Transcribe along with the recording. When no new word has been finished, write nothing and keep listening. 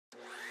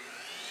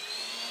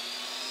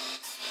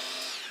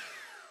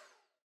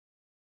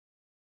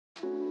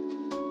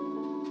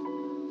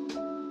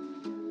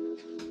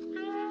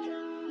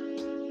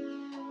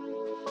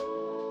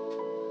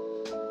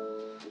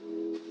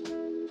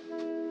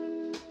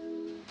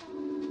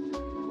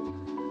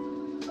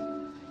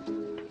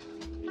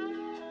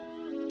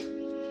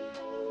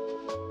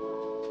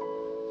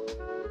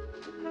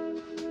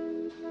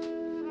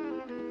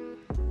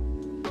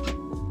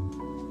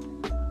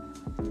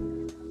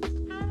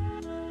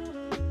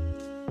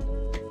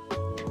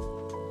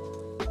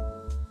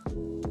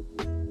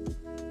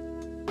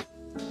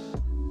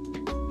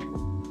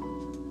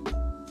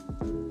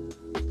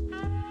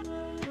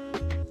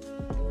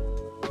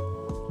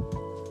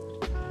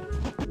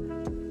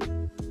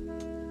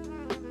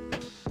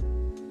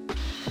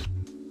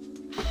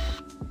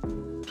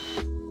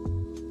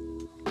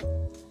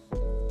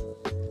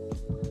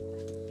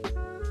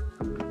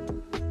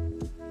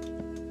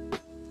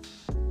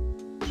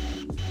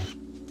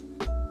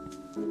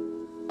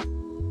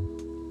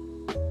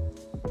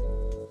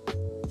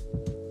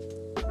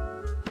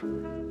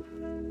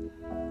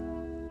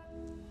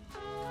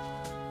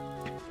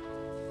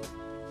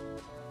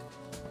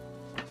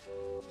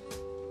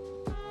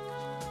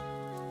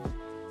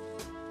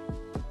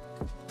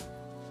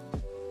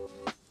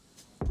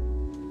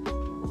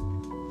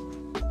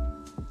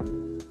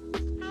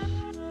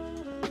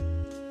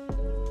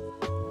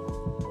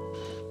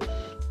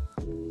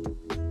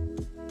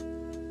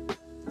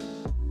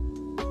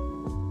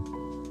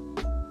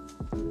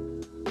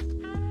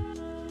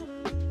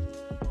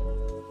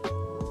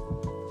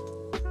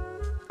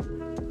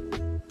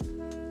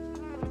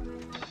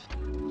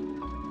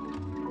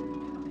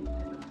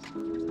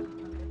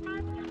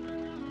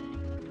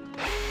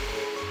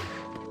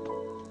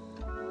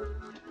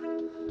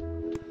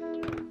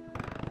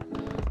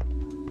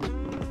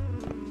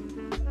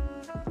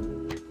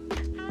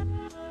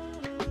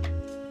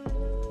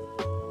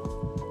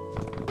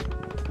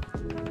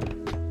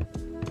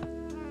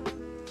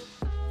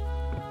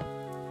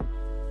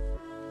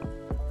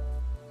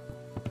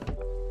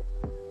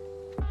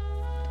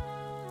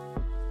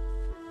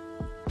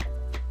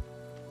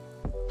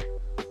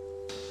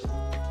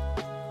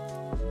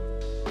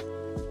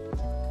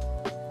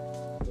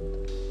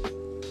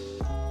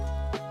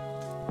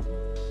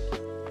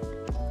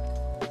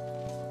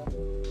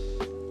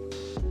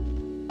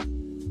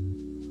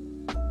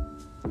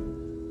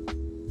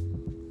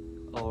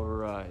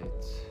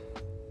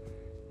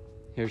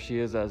Here she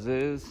is as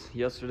is.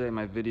 Yesterday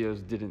my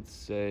videos didn't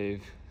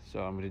save,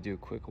 so I'm gonna do a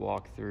quick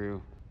walkthrough.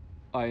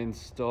 I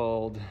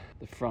installed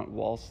the front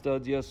wall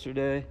studs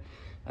yesterday.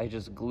 I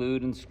just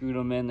glued and screwed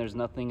them in. There's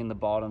nothing in the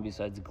bottom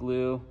besides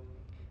glue.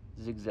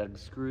 Zigzag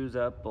screws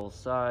up both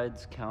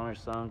sides,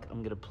 countersunk.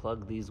 I'm gonna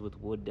plug these with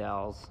wood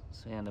dowels,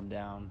 sand them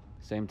down.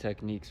 Same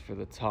techniques for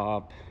the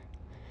top.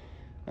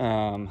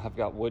 I've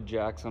got wood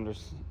jacks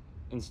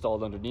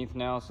installed underneath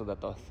now so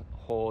that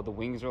the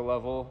wings are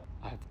level.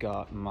 I've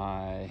got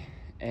my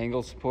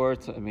angle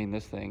supports. I mean,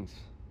 this thing's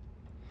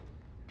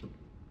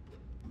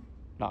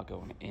not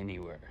going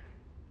anywhere.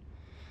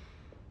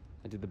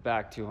 I did the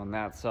back two on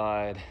that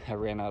side. I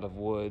ran out of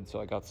wood,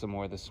 so I got some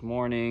more this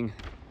morning.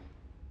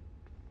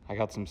 I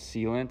got some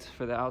sealant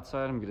for the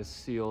outside. I'm gonna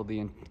seal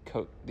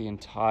coat the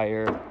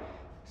entire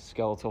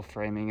skeletal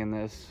framing in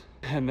this.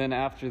 And then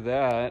after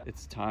that,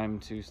 it's time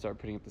to start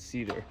putting up the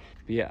cedar.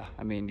 But yeah,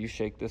 I mean, you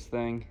shake this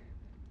thing,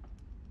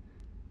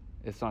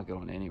 it's not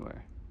going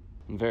anywhere.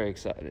 I'm very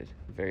excited,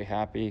 very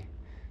happy.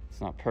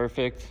 It's not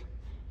perfect,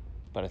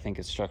 but I think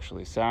it's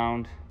structurally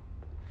sound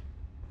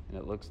and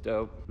it looks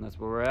dope, and that's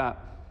where we're at.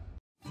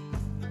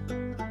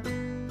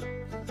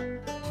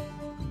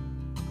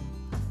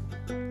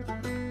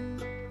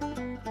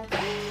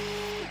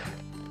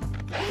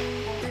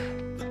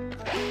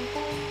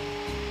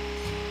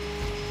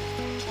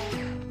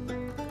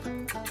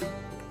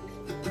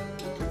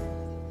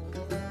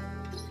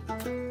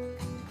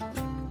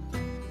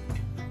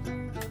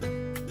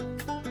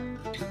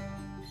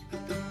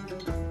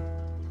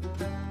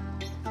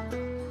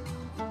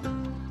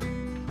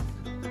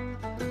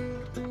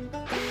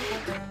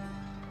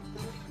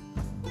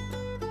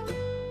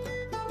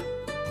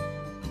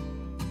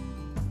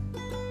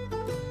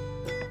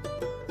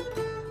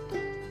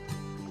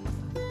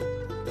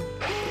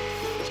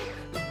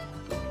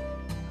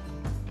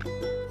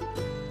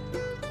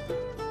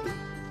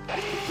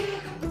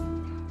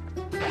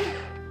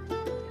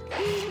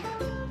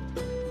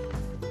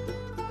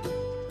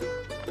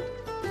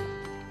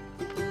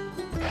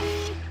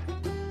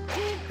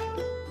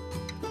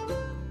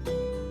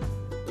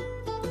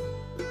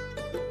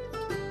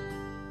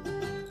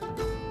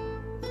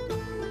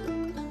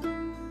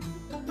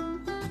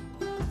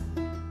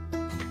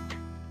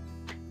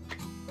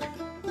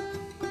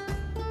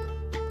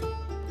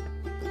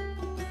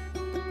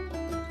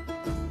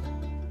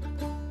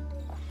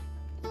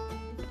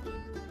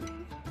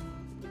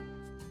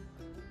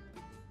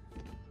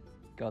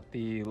 Got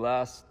the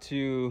last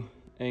two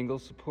angle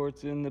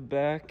supports in the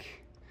back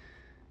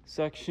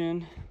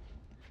section.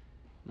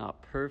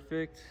 Not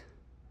perfect,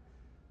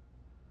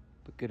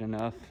 but good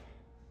enough.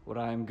 What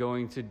I'm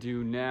going to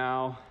do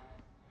now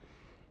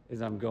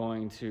is I'm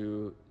going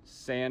to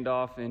sand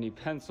off any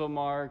pencil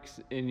marks,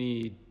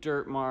 any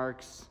dirt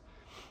marks,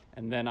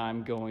 and then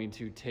I'm going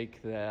to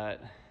take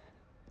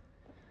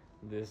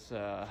this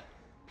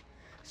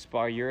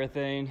spar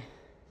urethane,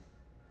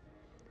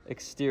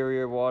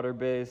 exterior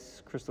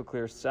water-based crystal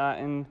clear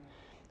satin.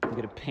 I'm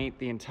gonna paint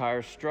the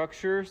entire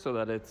structure so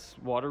that it's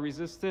water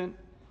resistant,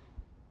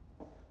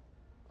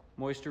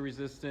 moisture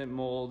resistant,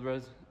 mold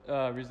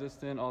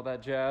resistant, all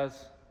that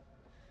jazz.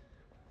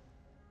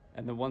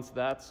 And then once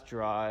that's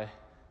dry,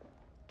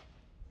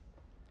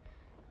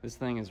 this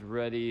thing is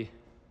ready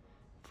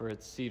for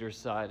its cedar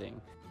siding.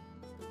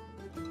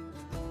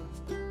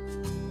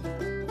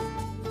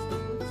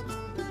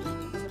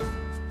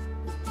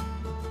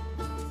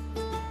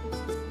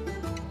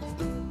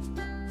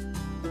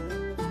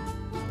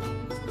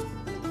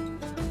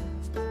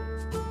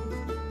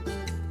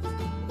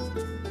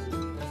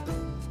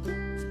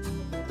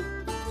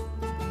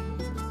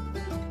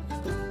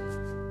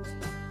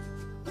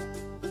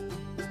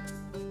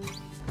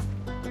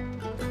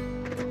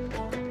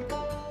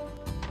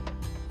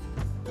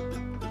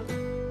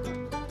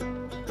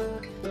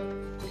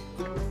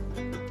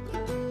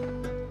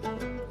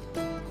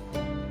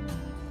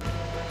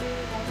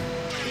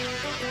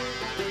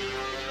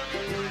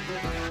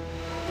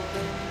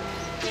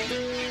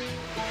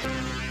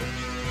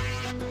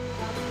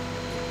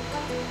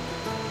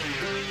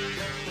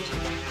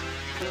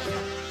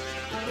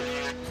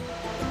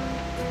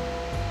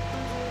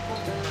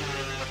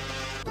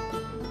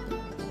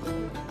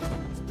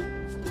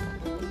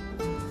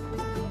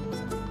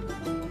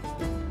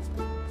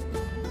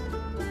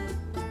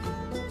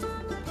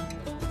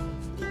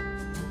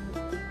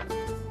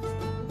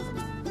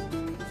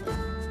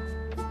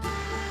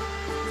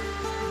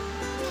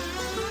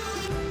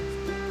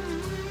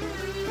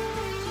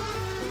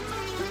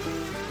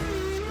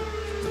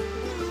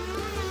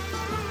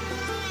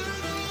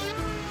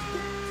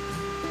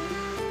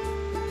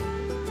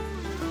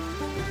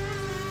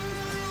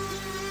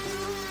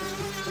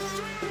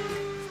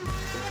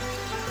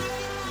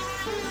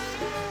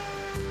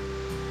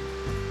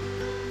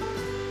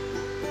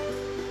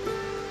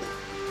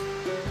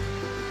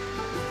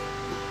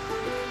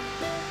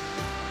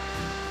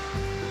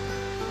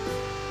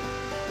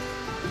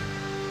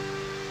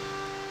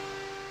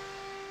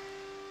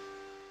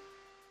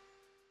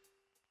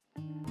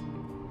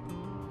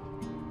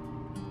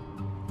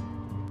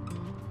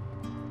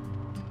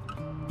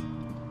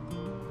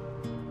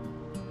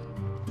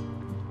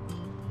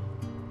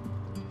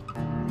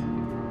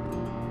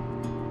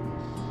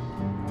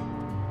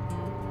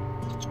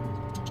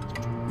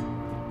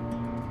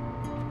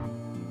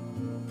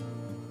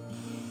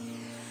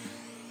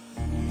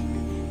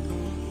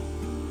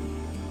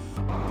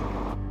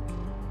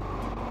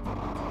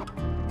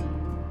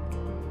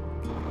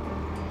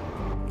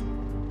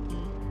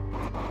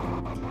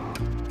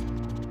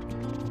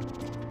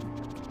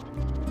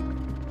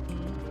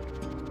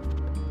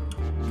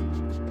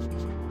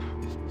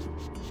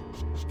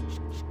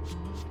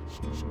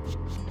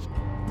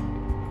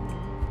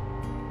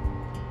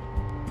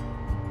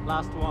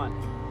 Last one.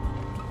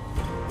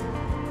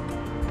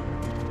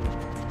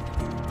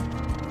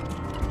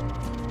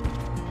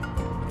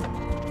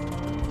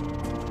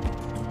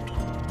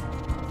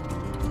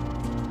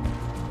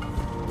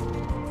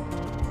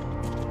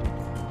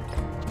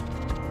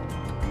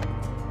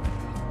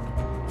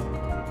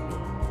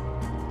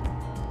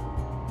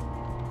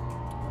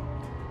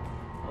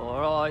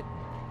 All right.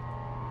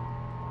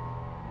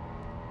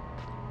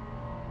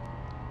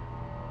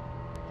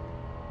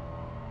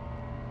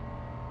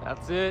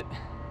 That's it.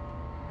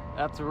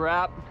 That's a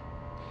wrap.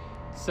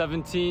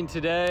 17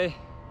 today,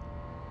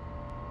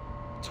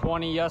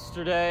 20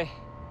 yesterday,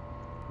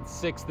 and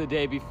 6 the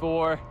day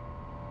before.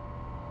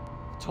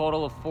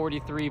 Total of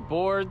 43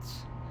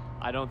 boards.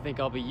 I don't think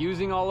I'll be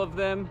using all of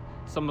them.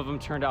 Some of them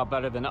turned out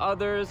better than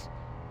others.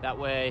 That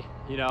way,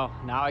 you know,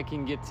 now I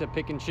can get to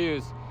pick and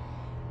choose.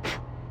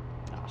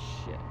 Oh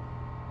shit.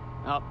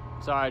 Oh,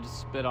 sorry, I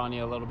just spit on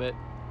you a little bit.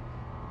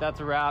 That's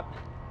a wrap.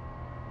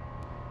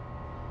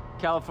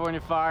 California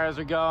fires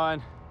are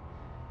going.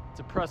 It's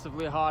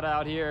oppressively hot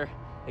out here.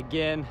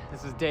 Again,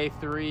 this is day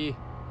 3.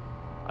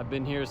 I've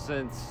been here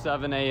since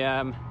 7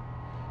 a.m.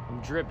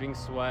 I'm dripping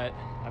sweat.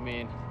 I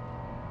mean,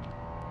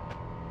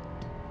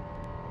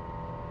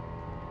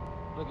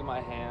 look at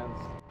my hands.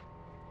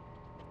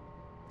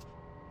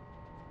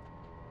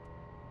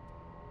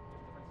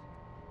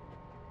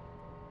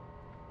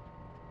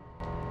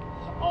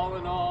 All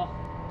in all,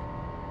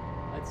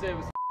 I'd say it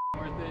was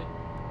worth it.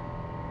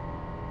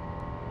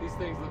 These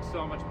things look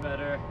so much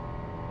better.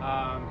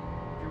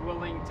 If you're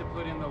willing to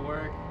put in the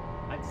work,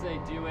 I'd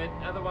say do it.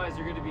 Otherwise,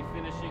 you're going to be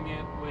finishing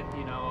it with,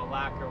 you know, a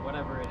lacquer,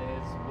 whatever it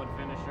is, wood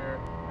finisher,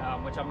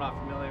 which I'm not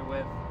familiar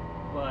with.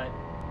 But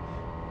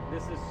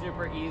this is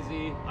super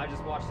easy. I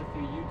just watched a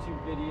few YouTube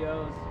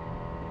videos.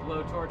 The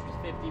blowtorch was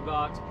 50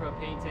 bucks.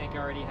 Propane tank I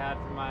already had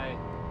for my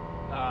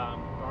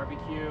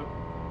barbecue.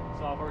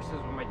 Sawhorses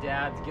with my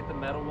dad to get the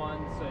metal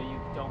ones so you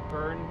don't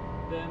burn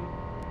them.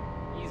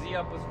 Easy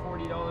Up was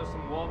 $40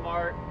 from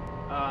Walmart.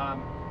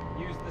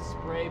 Use the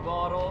spray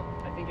bottle.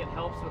 I think it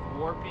helps with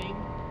warping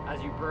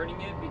as you're burning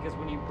it, because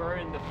when you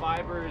burn the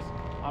fibers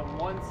on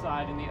one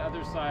side and the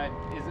other side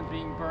isn't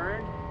being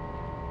burned,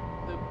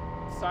 the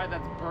side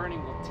that's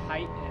burning will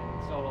tighten,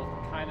 so it'll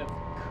kind of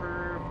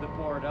curve the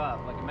board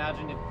up. Like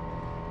imagine if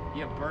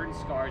you have burn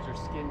scars, your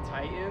skin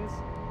tightens.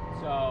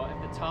 So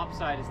if the top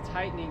side is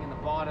tightening and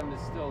the bottom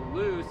is still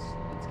loose,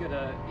 it's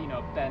gonna, you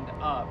know, bend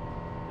up.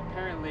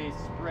 Apparently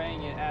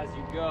spraying it as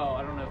you go,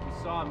 I don't know if you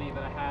saw me,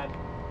 but I had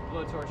a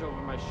blowtorch over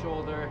my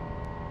shoulder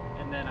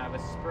and then I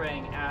was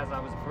spraying as I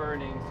was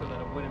burning so that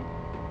it wouldn't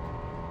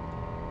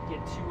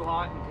get too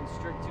hot and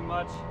constrict too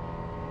much.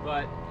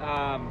 But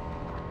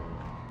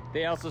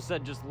they also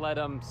said just let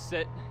them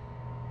sit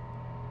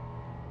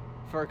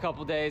for a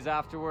couple days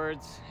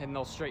afterwards and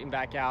they'll straighten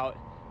back out.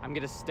 I'm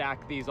gonna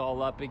stack these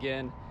all up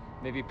again,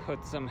 maybe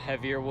put some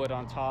heavier wood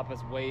on top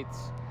as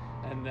weights,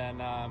 and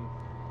then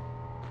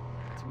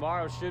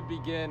tomorrow should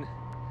begin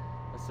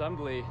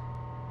assembly,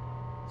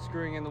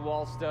 screwing in the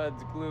wall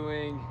studs,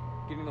 gluing,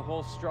 getting the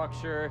whole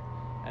structure,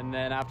 and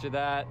then after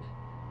that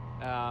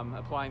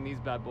applying these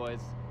bad boys.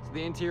 So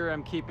the interior,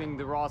 I'm keeping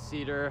the raw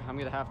cedar. I'm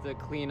gonna have to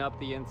clean up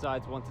the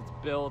insides once it's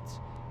built,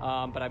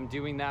 but I'm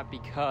doing that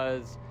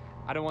because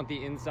I don't want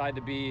the inside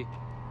to be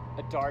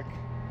a dark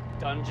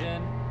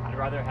dungeon. I'd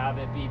rather have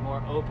it be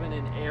more open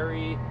and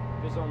airy.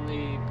 There's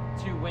only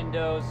 2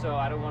 windows, so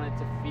I don't want it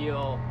to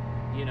feel,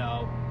 you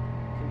know,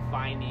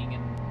 confining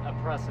and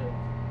oppressive.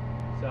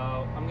 So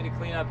I'm gonna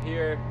clean up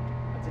here.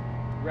 That's a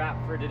wrap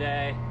for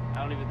today. I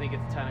don't even think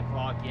it's 10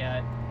 o'clock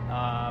yet.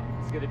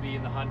 It's gonna be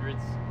in the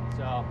hundreds.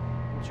 So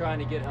I'm trying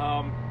to get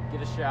home,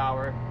 get a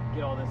shower,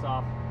 get all this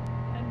off,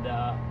 and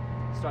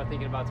start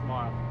thinking about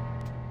tomorrow.